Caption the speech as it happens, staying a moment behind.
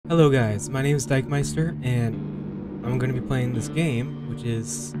Hello guys, my name is Dykemeister, and I'm going to be playing this game, which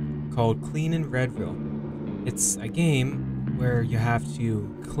is called Clean in Redville. It's a game where you have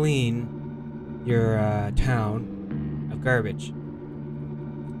to clean your town of garbage,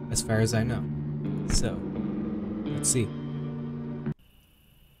 as far as I know. So, let's see.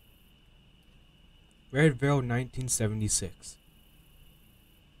 Redville 1976.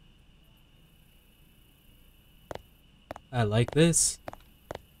 I like this.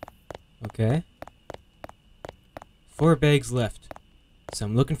 Okay. 4 bags left. So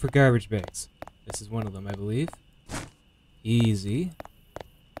I'm looking for garbage bags. This is one of them, I believe. Easy.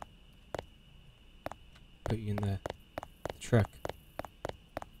 Put you in the truck.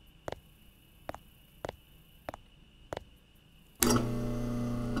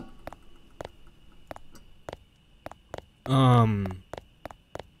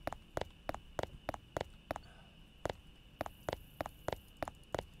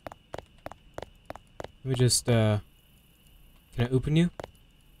 Let me just, can I open you?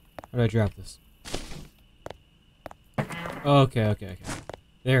 How do I drop this? Okay.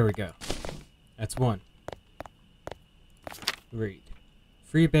 There we go. That's one. Great.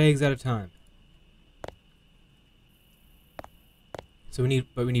 3 bags at a time. So we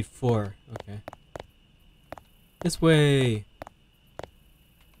need 4. Okay. This way.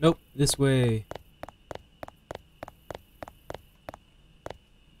 Nope, this way.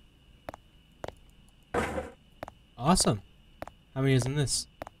 Awesome. How many is in this?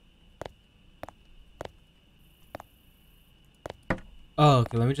 Oh,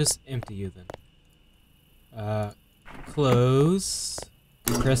 okay, let me just empty you then. Close.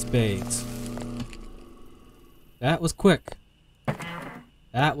 Compressed bags. That was quick.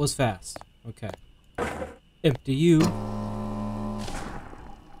 That was fast. Okay. Empty you. How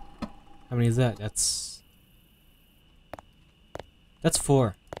many is that? That's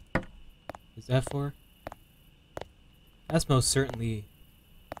 4. Is that 4? That's most certainly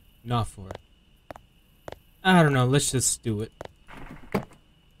not 4. I don't know, let's just do it.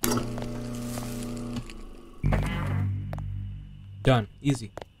 Done.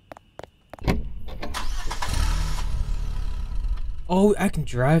 Easy. Oh, I can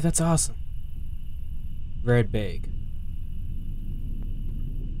drive? That's awesome. Red bag.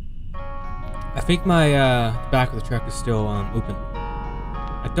 I think my back of the truck is still open.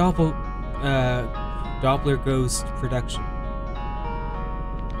 A Doppler Ghost production.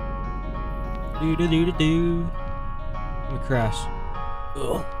 Do. Let me crash.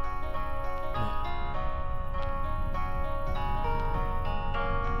 Ugh.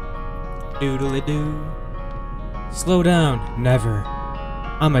 Doodly doo. Slow down. Never.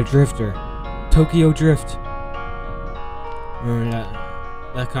 I'm a drifter. Tokyo Drift.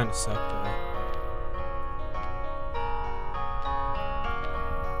 That kind of sucked.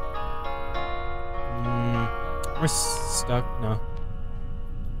 We're stuck. No.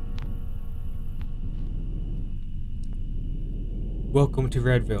 Welcome to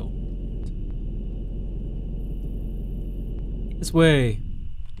Redville. This way.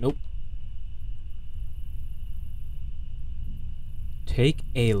 Nope. Take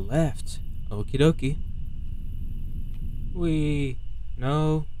a left. Okie dokie.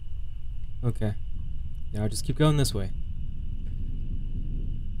 No. Okay. Now just keep going this way.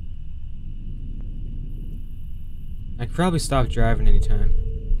 I could probably stop driving anytime.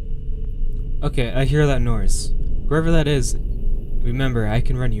 Okay, I hear that noise. Whoever that is, remember, I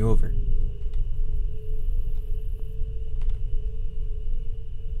can run you over.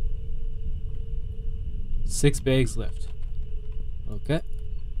 Six bags left. Okay.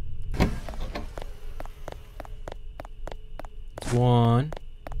 1,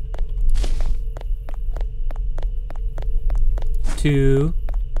 2,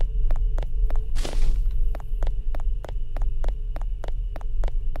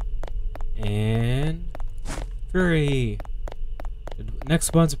 and 3. The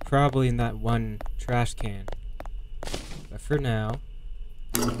next one's probably in that one trash can. But for now,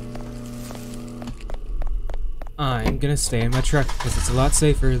 I'm gonna stay in my truck because it's a lot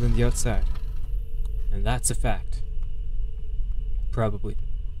safer than the outside. And that's a fact. Probably.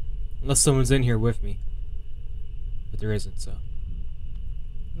 Unless someone's in here with me. But there isn't, so.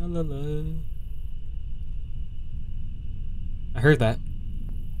 La la la. I heard that.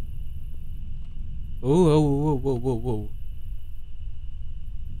 Whoa.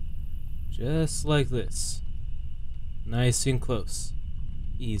 Just like this. Nice and close.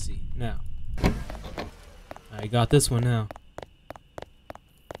 Easy. Now. I got this one now.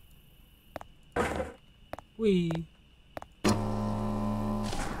 Whee!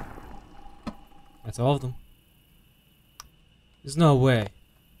 That's all of them. There's no way.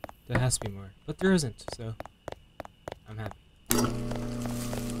 There has to be more. But there isn't, so I'm happy.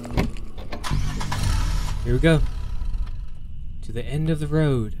 Here we go. To the end of the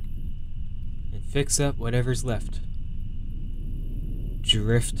road. And fix up whatever's left.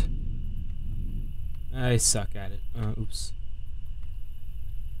 Drift. I suck at it. Oops.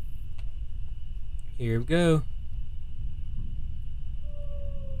 Here we go.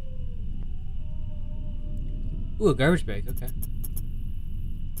 Ooh, a garbage bag. Okay.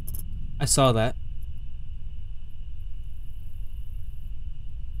 I saw that.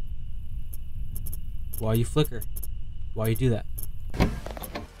 Why you flicker? Why you do that?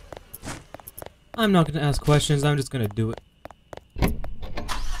 I'm not gonna ask questions. I'm just gonna do it.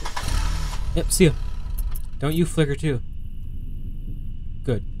 Yep, see ya. Don't you flicker too.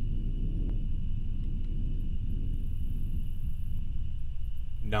 Good.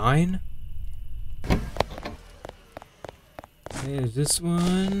 Nine? There's this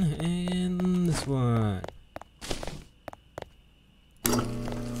one and this one.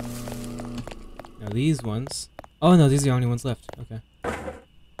 Now these ones. Oh no, these are the only ones left. Okay.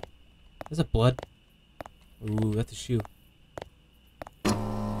 Is that blood? Ooh, that's a shoe.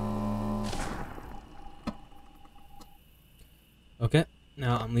 Okay,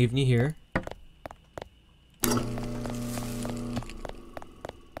 now I'm leaving you here.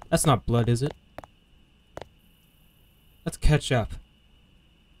 That's not blood, is it? That's ketchup.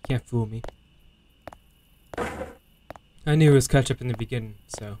 Can't fool me. I knew it was ketchup in the beginning,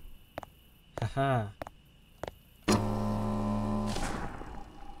 so. Haha.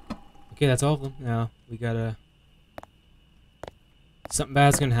 Okay, that's all of them. Now, we gotta... Something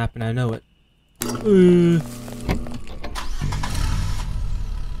bad's gonna happen, I know it.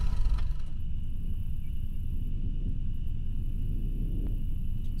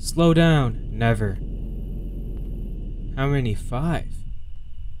 Slow down. Never. How many? 5.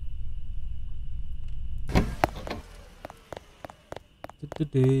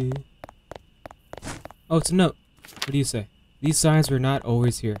 Oh, it's a note. What do you say? These signs were not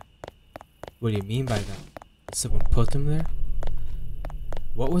always here. What do you mean by that? Did someone put them there?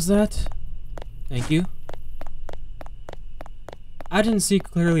 What was that? Thank you. I didn't see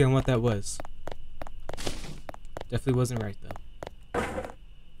clearly on what that was. Definitely wasn't right though.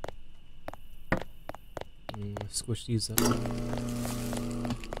 Squish these up.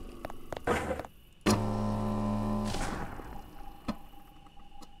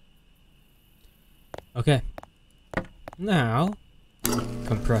 Okay. Now,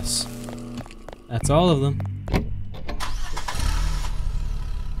 compress. That's all of them.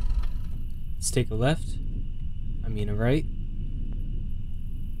 Let's take a left. I mean a right.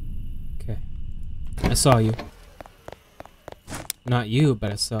 Okay. I saw you. Not you,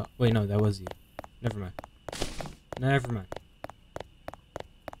 but I saw... Wait, no, that was you. Never mind. Never mind.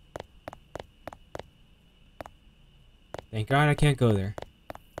 Thank God I can't go there.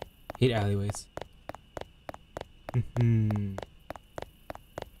 Hate alleyways.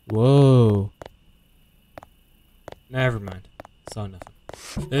 Whoa. Never mind. Saw nothing.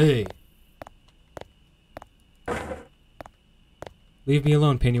 Hey. Leave me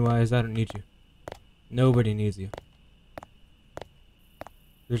alone, Pennywise. I don't need you. Nobody needs you.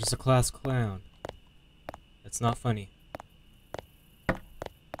 You're just a class clown. It's not funny.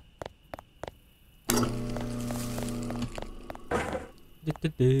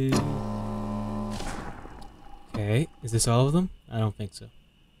 Okay, is this all of them? I don't think so.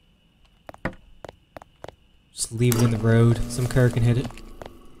 Just leave it in the road. Some car can hit it.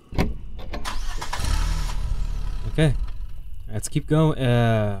 Okay. Let's keep going.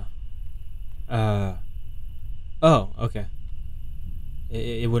 Oh, okay.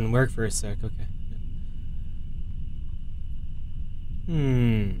 It wouldn't work for a sec. Okay.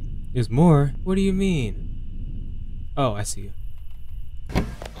 There's more? What do you mean? Oh, I see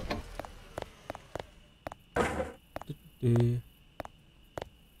you.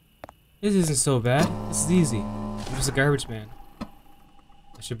 This isn't so bad. This is easy. I'm just a garbage man.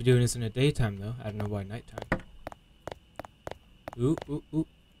 I should be doing this in the daytime, though. I don't know why nighttime. Ooh, ooh, ooh.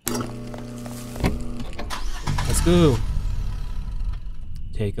 Let's go.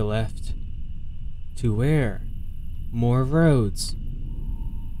 Take a left. To where? More roads.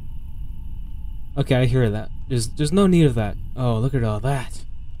 Okay, I hear that. There's no need of that. Oh, look at all that.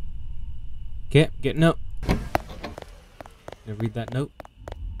 Okay, get note. Gonna read that note.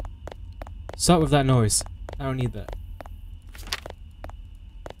 Stop with that noise. I don't need that.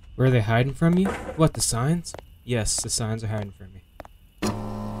 Where are they hiding from you? What, the signs? Yes, the signs are hiding from me.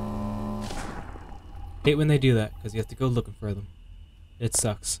 Hate when they do that, because you have to go looking for them. It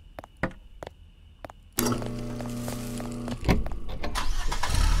sucks.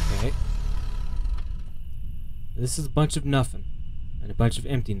 Okay. This is a bunch of nothing. And a bunch of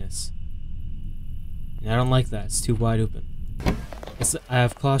emptiness. And I don't like that. It's too wide open. I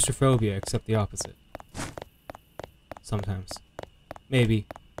have claustrophobia, except the opposite. Sometimes. Maybe.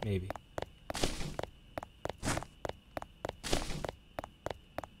 Maybe.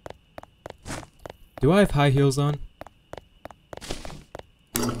 Do I have high heels on?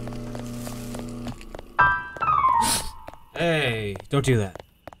 Hey, don't do that.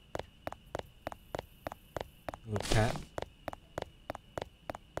 Little cat.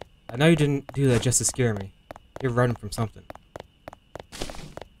 I know you didn't do that just to scare me. You're running from something.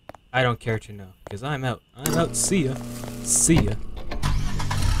 I don't care to know, because I'm out. I'm out. See ya. See ya.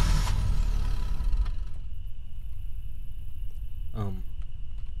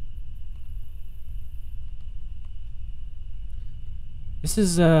 This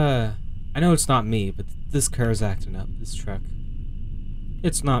is, I know it's not me, but this car's acting up, this truck.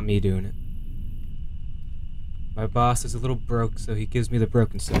 It's not me doing it. My boss is a little broke, so he gives me the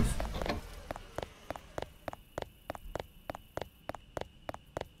broken stuff.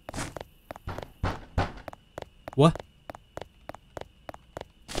 What?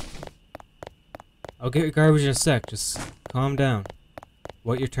 I'll get your garbage in a sec, just calm down.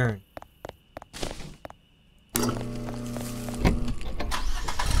 Wait your turn.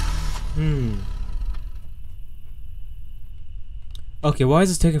 Okay, why is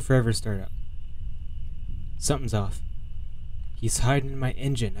this taking forever to start up? Something's off. He's hiding in my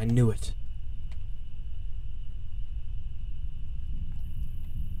engine, I knew it.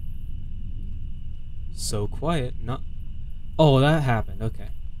 So quiet, not... Oh, that happened, okay.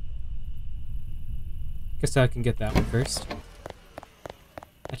 Guess I can get that one first.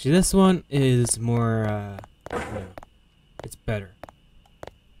 Actually, this one is more, no, it's better.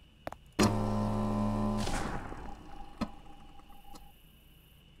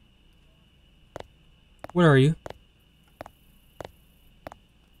 Where are you?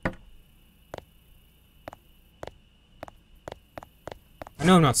 I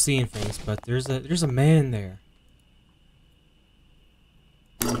know I'm not seeing things, but there's a man there.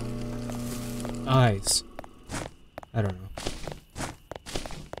 Eyes. I don't know.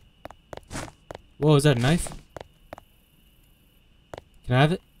 Whoa, is that a knife? Can I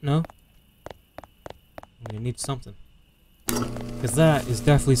have it? No? I'm gonna need something. Because that is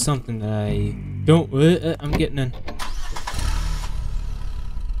definitely something that I don't... I'm getting in.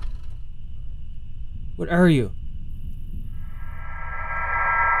 What are you?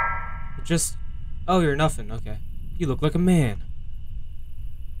 Just... Oh, you're nothing. Okay. You look like a man.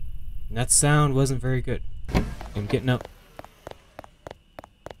 And that sound wasn't very good. I'm getting up.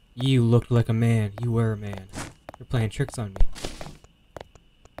 You looked like a man. You were a man. You're playing tricks on me.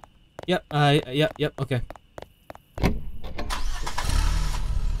 Yep, yep, okay.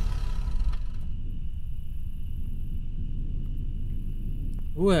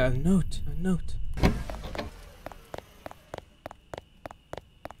 Ooh, a note, a note.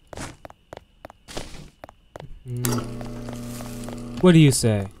 What do you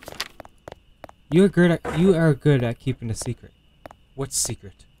say? You are good at keeping a secret. What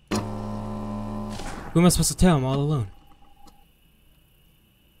secret? Who am I supposed to tell? I'm all alone.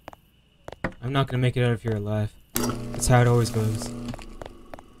 I'm not gonna make it out of here alive. That's how it always goes.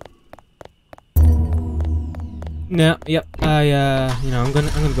 No, yep. You know, I'm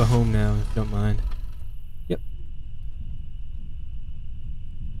gonna go home now if you don't mind. Yep.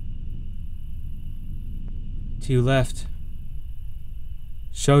 Two left.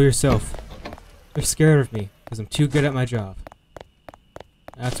 Show yourself. You're scared of me because I'm too good at my job.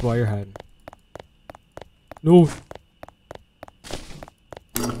 That's why you're hiding. No.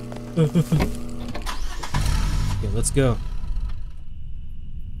 Okay, let's go.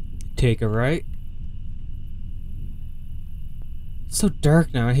 Take a right. It's so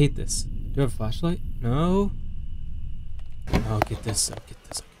dark now. I hate this. Do I have a flashlight? No. I'll get this. I'll get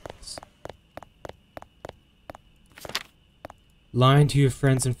this. I'll get this. Lying to your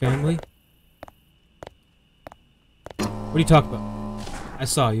friends and family? What are you talking about? I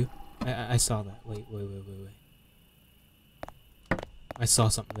saw you. I saw that. Wait. I saw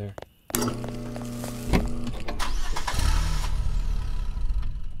something there.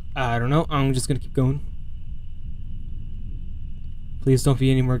 I don't know. I'm just gonna keep going. Please don't be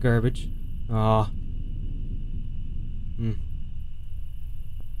any more garbage. Aw.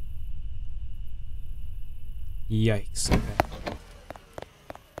 Yikes.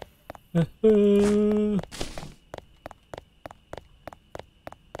 Okay.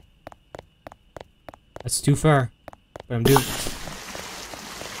 That's too far. But I'm doing it.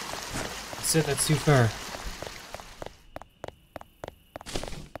 I said that's too far.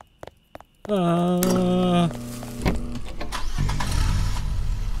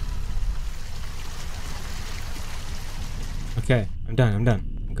 Okay, I'm done.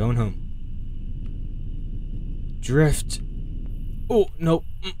 I'm going home. Drift. Oh, nope.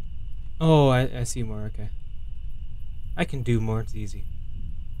 Oh, I see more. Okay. I can do more. It's easy.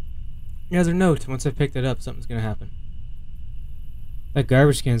 You guys are note. Once I pick that up, something's gonna happen. That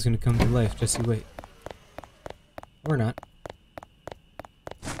garbage can's gonna come to life. Just you wait. Or not.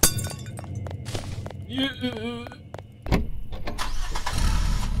 Yeah.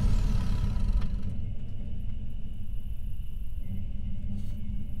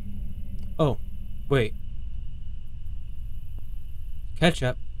 Oh, wait.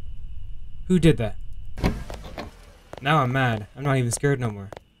 Ketchup? Who did that? Now I'm mad. I'm not even scared no more.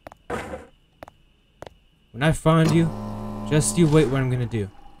 When I find you, just you wait what I'm gonna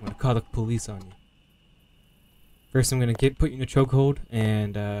do. I'm gonna call the police on you. First I'm gonna put you in a chokehold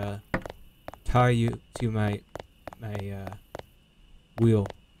and tie you to my wheel.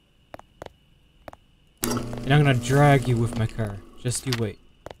 And I'm gonna drag you with my car. Just you wait.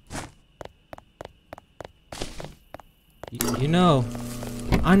 You know,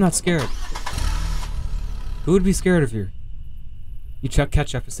 I'm not scared. Who would be scared of you? You chuck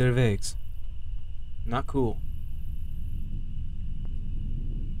ketchup instead of eggs. Not cool.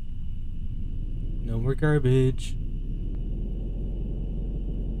 No more garbage.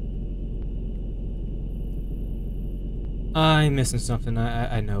 I'm missing something.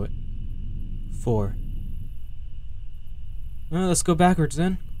 I know it. 4. Well, let's go backwards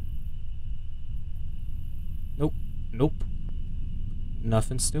then. Nope. Nope.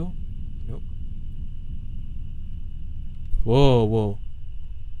 Nothing still? Nope. Whoa, whoa.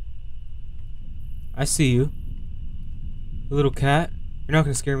 I see you. Little cat. You're not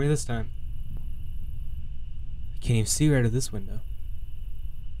gonna scare me this time. I can't even see right out of this window.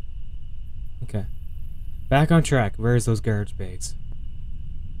 Okay. Back on track. Where's those garbage bags?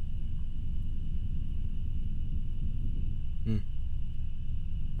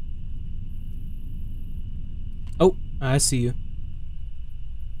 Oh, I see you.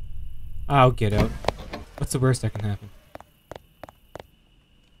 I'll get out. What's the worst that can happen?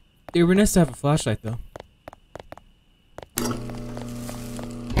 It would be nice to have a flashlight, though.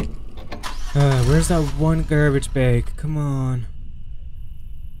 Where's that one garbage bag? Come on.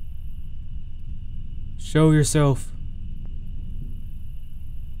 Show yourself.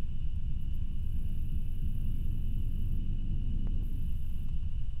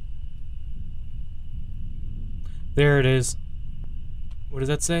 There it is. What does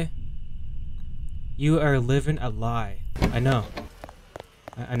that say? You are living a lie. I know.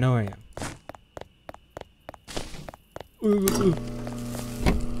 I know I am. Ooh.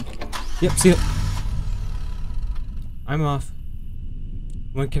 Yep, see ya. I'm off.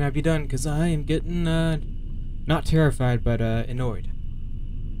 When can I be done? Because I am getting, not terrified, but, annoyed.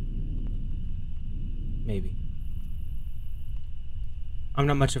 Maybe. I'm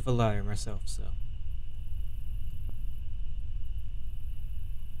not much of a liar myself, so.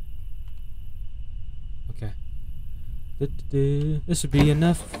 Okay. This should be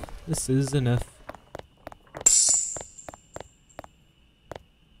enough. This is enough.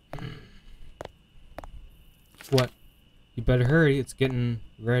 What? You better hurry, it's getting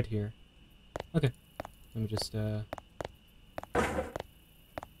red here. Okay. Let me just,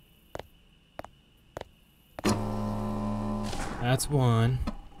 That's 1.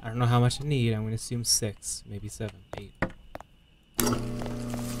 I don't know how much I need. I'm gonna assume 6, maybe 7, 8.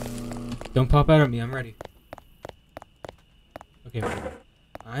 Don't pop out at me, I'm ready. Okay.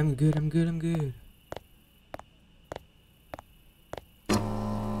 I'm good.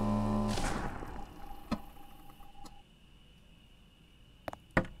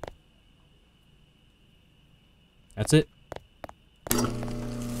 That's it. I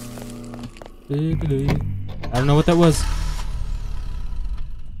don't know what that was.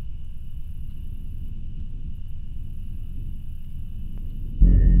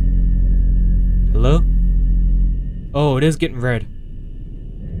 Hello? Oh, it is getting red.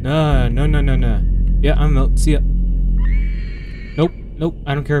 No. Yeah, I'm out. See ya. Nope.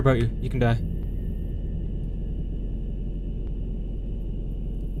 I don't care about you. You can die.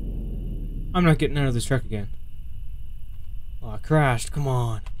 I'm not getting out of this truck again. Oh, I crashed. Come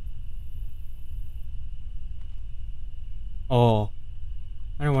on. Oh.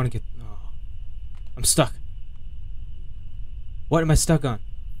 I don't want to get... Oh. I'm stuck. What am I stuck on?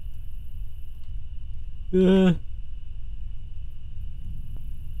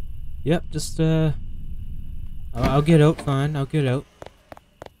 Yep, just, I'll get out, fine. I'll get out.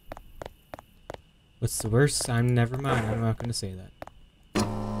 What's the worst? Never mind. I'm not gonna say that.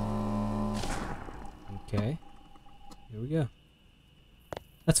 Okay. Here we go.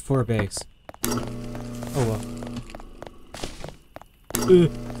 That's 4 bags. Oh well. There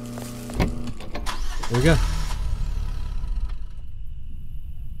we go.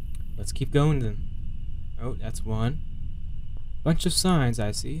 Let's keep going then. Oh, that's one. Bunch of signs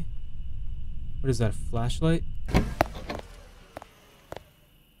I see. What is that, a flashlight?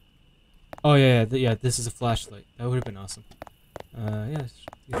 Oh yeah, this is a flashlight. That would have been awesome. Yeah, let's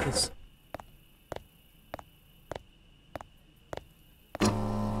get this.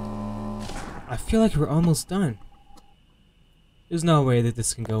 I feel like we're almost done. There's no way that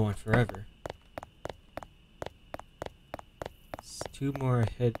this can go on forever. It's 2 more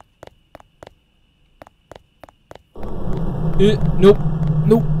ahead. Nope.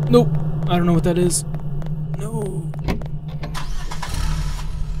 Nope. Nope. I don't know what that is. No.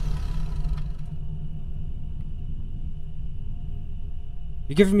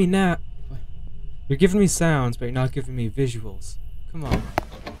 You're giving me You're giving me sounds, but you're not giving me visuals. Come on.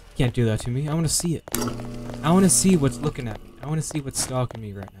 You can't do that to me. I want to see it. I want to see what's looking at me. I want to see what's stalking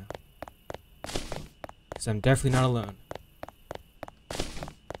me right now. Because I'm definitely not alone.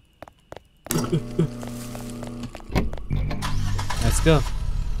 Let's go.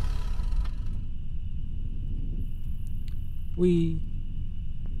 Whee.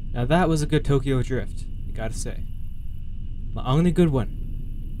 Now that was a good Tokyo drift, I gotta say. My only good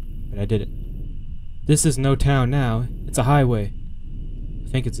one. But I did it. This is no town now. It's a highway. I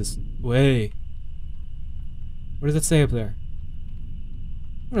think it's this way. What does it say up there?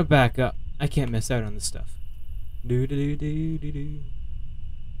 I'm gonna back up. I can't miss out on this stuff. Do do do do do do.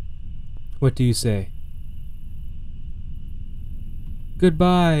 What do you say?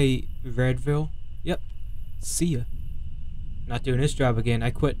 Goodbye, Redville. Yep. See ya. Not doing this job again.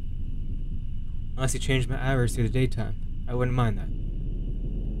 I quit. Unless you change my hours to the daytime. I wouldn't mind that.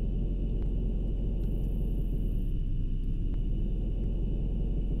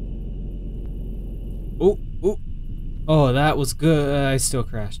 Oh, oh. Oh, that was good. I still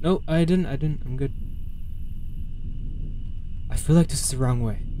crashed. No, I didn't. I'm good. I feel like this is the wrong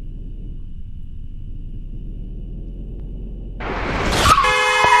way.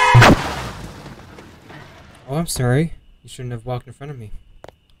 Oh, I'm sorry. You shouldn't have walked in front of me.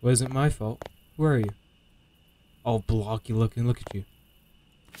 Wasn't my fault. Who are you? All blocky looking. Look at you.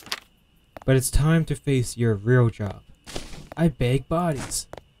 But it's time to face your real job. I bag bodies.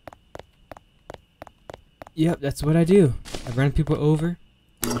 Yep, that's what I do. I run people over.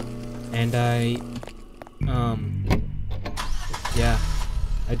 And yeah.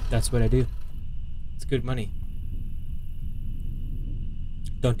 That's what I do. It's good money.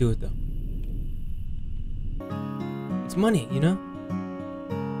 Don't do it though. It's money, you know?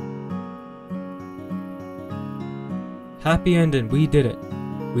 Happy ending, we did it.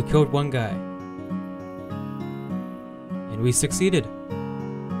 We killed one guy. And we succeeded.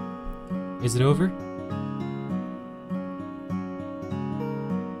 Is it over?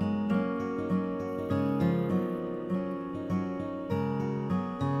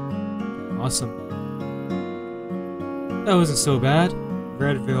 Awesome. That wasn't so bad.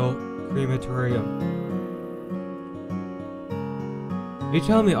 Redville Crematorium. Are you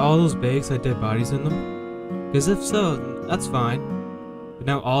telling me all those bags had dead bodies in them? Because if so, that's fine. But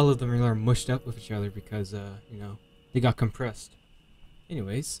now all of them are mushed up with each other because, you know, they got compressed.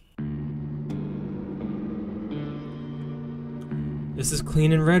 Anyways. This is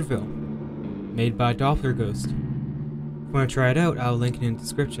Clean in Redville. Made by Doppler Ghost. If you want to try it out, I'll link it in the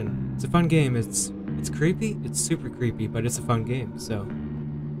description. It's a fun game. It's creepy. It's super creepy, but it's a fun game. So,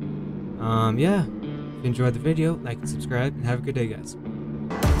 yeah. If you enjoyed the video, like and subscribe, and have a good day, guys.